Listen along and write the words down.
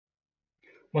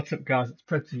What's up, guys? It's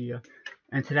Pretty here,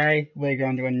 and today we're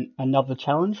going to do another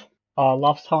challenge.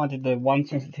 Last time I did the 1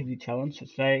 sensitivity challenge, so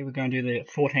today we're going to do the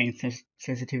 14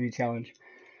 sensitivity challenge.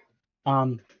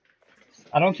 I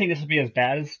don't think this will be as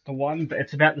bad as the one, but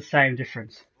it's about the same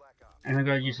difference, and I'm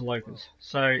going to use the locals.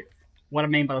 So, what I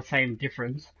mean by the same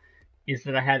difference is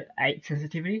that I had 8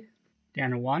 sensitivity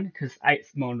down to 1, because 8 is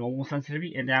more normal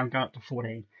sensitivity, and now I'm going up to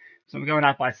 14. So I'm going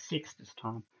up by 6 this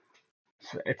time.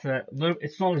 So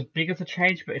it's not as big as a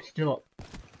change, but it's still a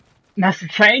massive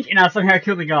change, and I somehow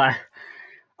killed the guy.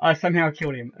 I somehow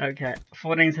killed him. Okay,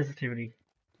 14 sensitivity.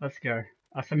 Let's go.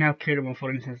 I somehow killed him on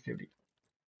 14 sensitivity.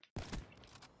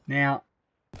 Now,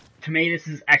 to me, this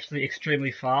is actually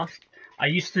extremely fast. I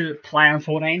used to play on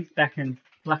 14 back in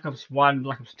Black Ops 1,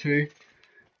 Black Ops 2.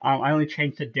 I only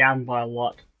changed it down by a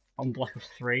lot on Black Ops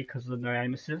 3 because of the no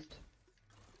aim assist.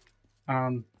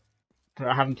 But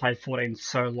I haven't played 14 in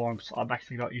so long, so I've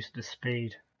actually got used to the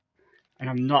speed. And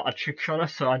I'm not a trick shotter,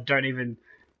 so I don't even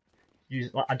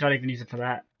use it for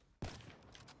that.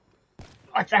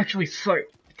 It's actually so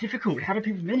difficult. How do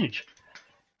people manage?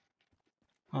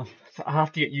 Oh, so I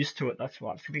have to get used to it. That's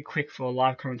why it's gonna be quick for a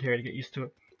live commentary to get used to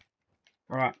it.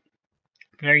 Right,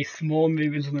 very small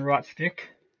movements on the right stick.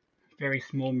 Very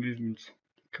small movements.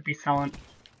 Could be silent.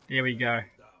 There we go.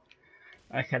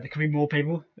 Okay, there could be more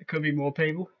people. There could be more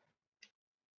people.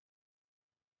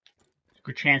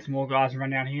 Good chance more guys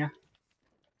run down here.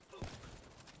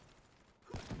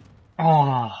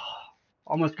 Oh,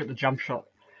 almost got the jump shot.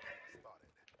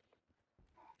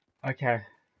 Okay,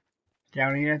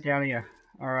 down here, down here.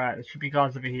 Alright, there should be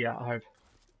guys over here, I hope.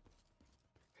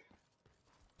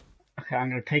 Okay, I'm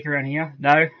gonna peek around here.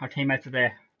 No, our teammates are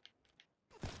there.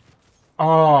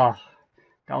 Oh,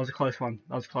 that was a close one.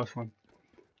 That was a close one.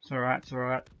 It's alright, it's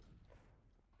alright.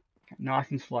 Okay,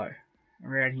 nice and slow.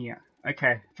 Around here.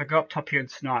 Okay, if I go up top here and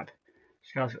snipe,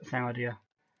 this guy's got the same idea.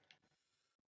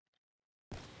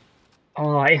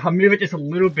 Oh, I move it just a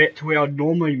little bit to where I'd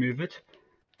normally move it,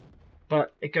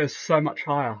 but it goes so much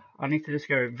higher. I need to just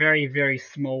go very, very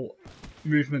small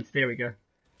movements. There we go.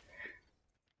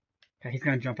 Okay, he's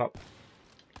gonna jump up.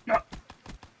 No.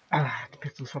 Ah, the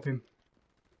pistol swap him.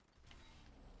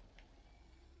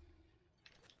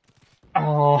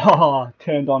 Oh,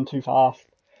 turned on too fast.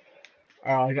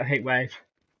 Oh, I got heat wave.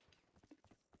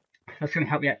 That's gonna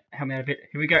help me out a bit.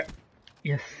 Here we go.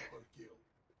 Yes.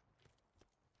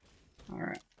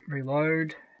 Alright,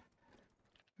 reload.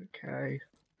 Okay.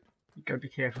 You gotta be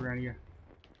careful around here.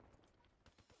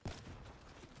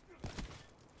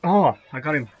 Oh, I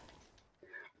got him.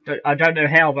 I don't know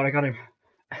how, but I got him.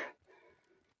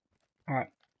 Alright.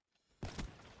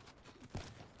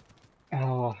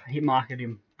 Oh, I hit marked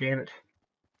him. Damn it.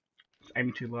 It's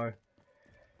aiming too low.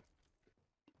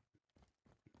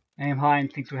 Aim high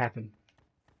and things will happen.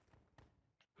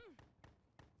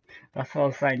 That's what I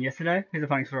was saying yesterday. Here's a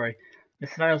funny story.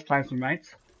 Yesterday I was playing with some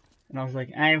mates, and I was like,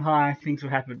 aim high, things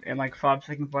will happen. And like 5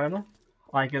 seconds later,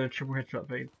 I get a triple headshot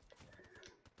feed.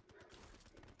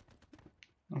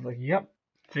 I was like, yep,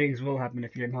 things will happen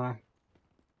if you aim high.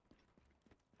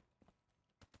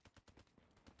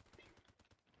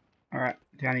 Alright,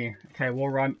 down here. Okay, wall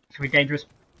run. It's gonna be dangerous.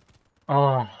 Oh,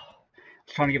 I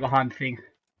was trying to get behind the thing.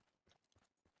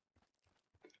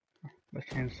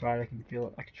 Left hand side, I can feel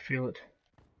it. I can feel it.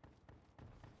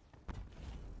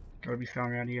 Gotta be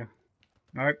somewhere around here.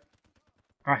 Nope.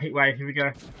 Alright, heat wave, here we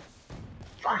go.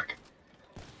 Fuck!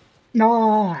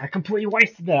 No, I completely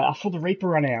wasted that. I saw the Reaper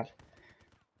run out.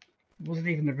 It wasn't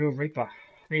even the real Reaper.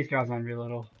 These guys aren't real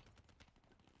at all.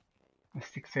 My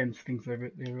sixth sense thinks they're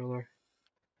real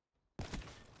though.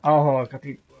 Oh, I got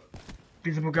the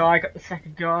visible guy, got the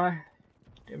second guy.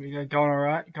 There we go, going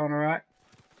alright, going alright.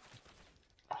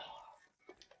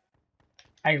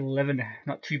 811,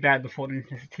 not too bad before the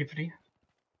sensitivity.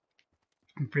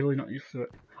 I'm really not used to it.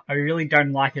 I really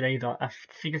don't like it either. I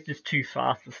think it's just too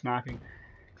fast for sniping.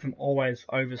 Because I'm always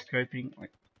over scoping, like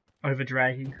over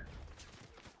dragging.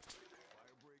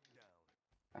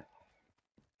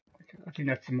 I think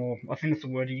that's the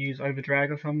word you use, over drag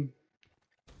or something.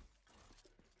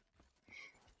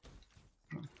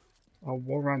 I'll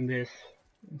wall run this.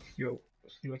 Let's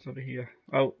see what's over here.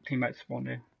 Oh, teammates spawned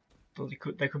there. So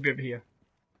they could be over here.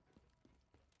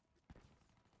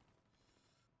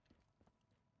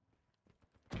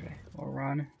 Okay, I'll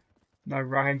run. No,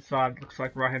 right hand side, looks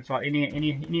like right hand side. In here, in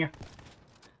here, in here.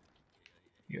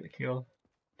 You got the kill.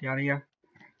 Down here.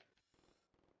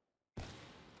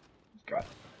 God.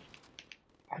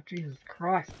 Oh, Jesus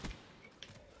Christ.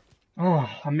 Oh,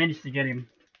 I managed to get him.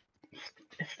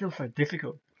 It's still so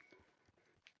difficult.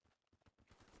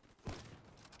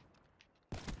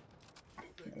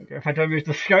 Okay, if I don't move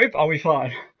the scope, I'll be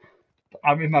fine.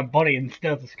 I moved my body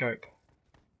instead of the scope.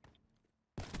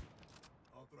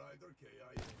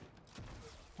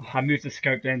 I moved the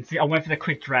scope then. See, I went for the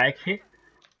quick drag hit,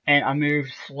 and I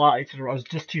moved slightly to the right. I was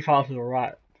just too far to the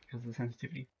right because of the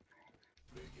sensitivity.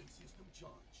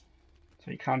 So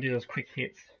you can't do those quick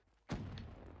hits.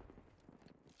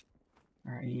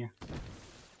 Alright, here.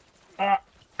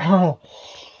 Oh,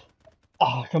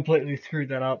 I completely screwed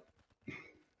that up.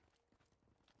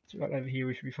 It's right over here,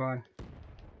 we should be fine.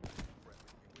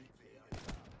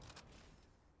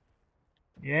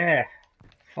 Yeah,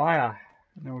 fire.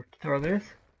 And then we'll throw this.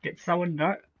 Get someone,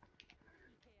 no.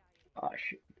 Oh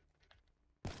shit.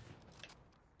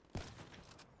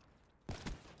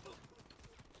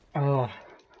 Oh.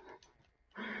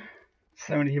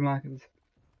 So many hit markers.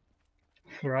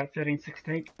 Alright, 13,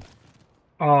 16.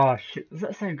 Oh shit, is that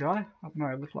the same guy? I don't know,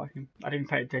 it looked like him. I didn't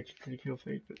pay attention to the kill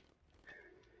feed, but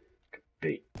could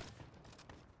be.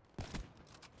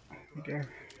 There we go.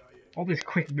 All these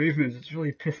quick movements, it's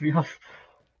really pissed me off.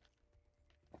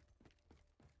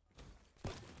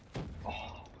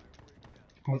 Oh.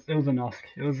 It was a Nosk.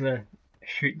 It was a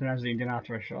shoot that I was in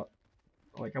after a shot.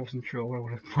 Like, I wasn't sure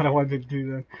what I wanted to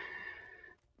do then.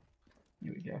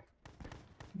 Here we go.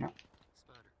 No.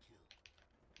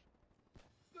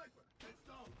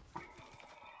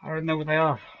 I don't know what they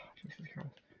are. Jesus Christ.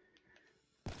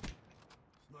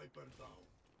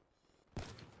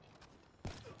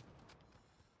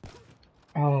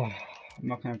 Oh, I'm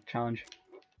not going to challenge.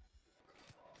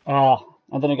 Oh,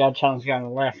 and then I got a challenge guy on the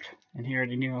left, and he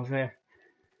already knew I was there.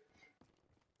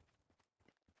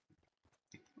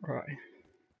 Right.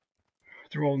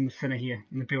 They're all in the center here,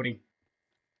 in the building.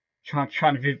 Trying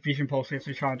to vision pulse, that's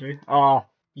what he's trying to do. Oh,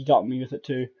 he got me with it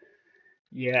too.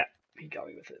 Yeah, he got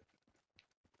me with it.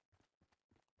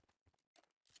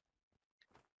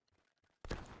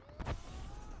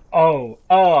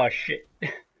 Oh shit. He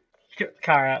took the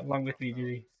car out along with me, did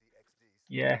he?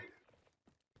 Yeah.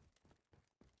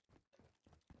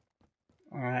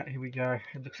 Alright, here we go.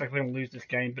 It looks like we're gonna lose this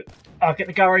game, but I'll get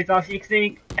the guy raised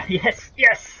RCXD. Yes,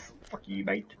 yes! Fuck you,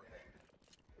 mate.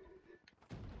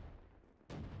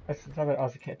 That's another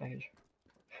RCK package.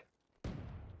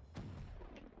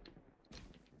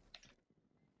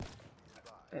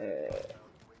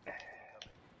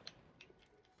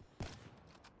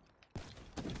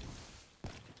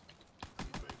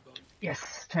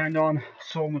 Yes, turned on.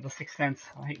 Saw him with the Sixth Sense.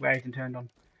 I hate waves and turned on.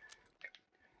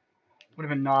 Would have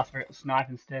been nice for it to snipe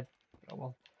instead. Oh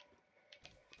well.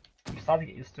 I'm starting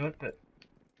to get used to it, but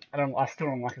I still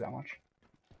don't like it that much.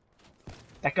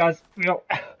 That guy's real.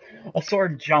 I saw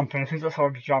him jump, and as soon as I saw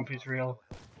him jump, he's real.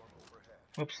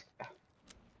 Whoops.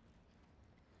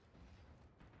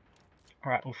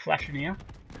 Alright, we'll flash in here.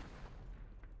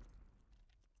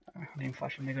 I didn't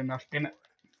flash him good enough, damn it.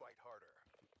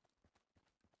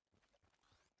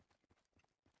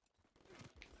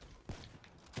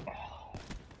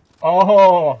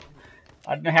 Oh!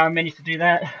 I don't know how I managed to do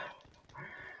that.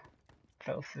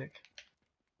 Felt sick.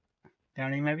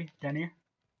 Down here, maybe? Down here?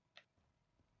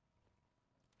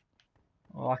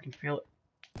 Oh, I can feel it.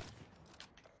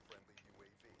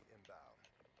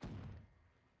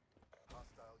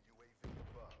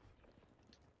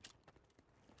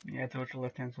 Yeah, towards the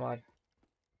left hand side.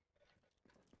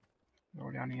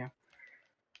 Or down here.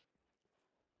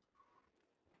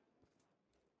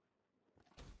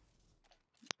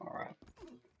 Alright.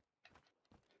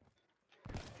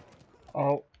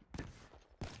 Oh.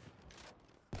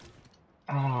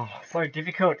 Oh, so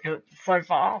difficult because it's so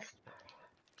fast.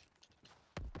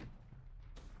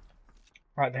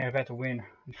 Right, they're about to win,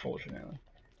 unfortunately.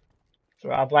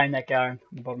 So I blame that guy on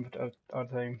the bottom of our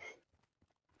team.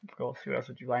 Of course, who else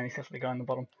would you blame except for the guy on the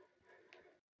bottom?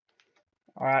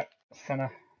 Alright,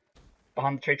 center.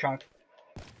 Behind the tree trunk.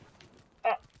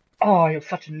 Oh, he was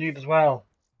such a noob as well.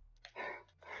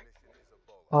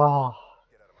 Oh.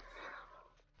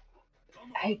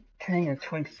 18 and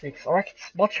 26. I reckon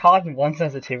it's much harder than one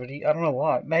sensitivity. I don't know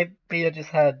why. Maybe I just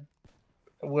had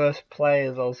worse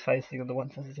players I was facing on the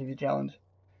one sensitivity challenge.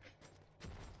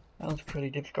 That was pretty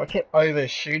difficult. I kept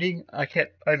overshooting. I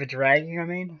kept over dragging, I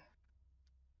mean.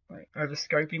 Like, over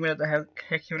scoping, whatever the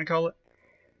heck you want to call it.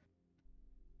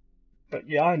 But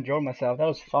yeah, I enjoyed myself. That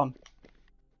was fun.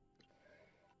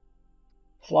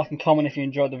 So like and comment if you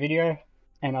enjoyed the video,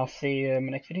 and I'll see you in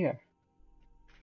my next video.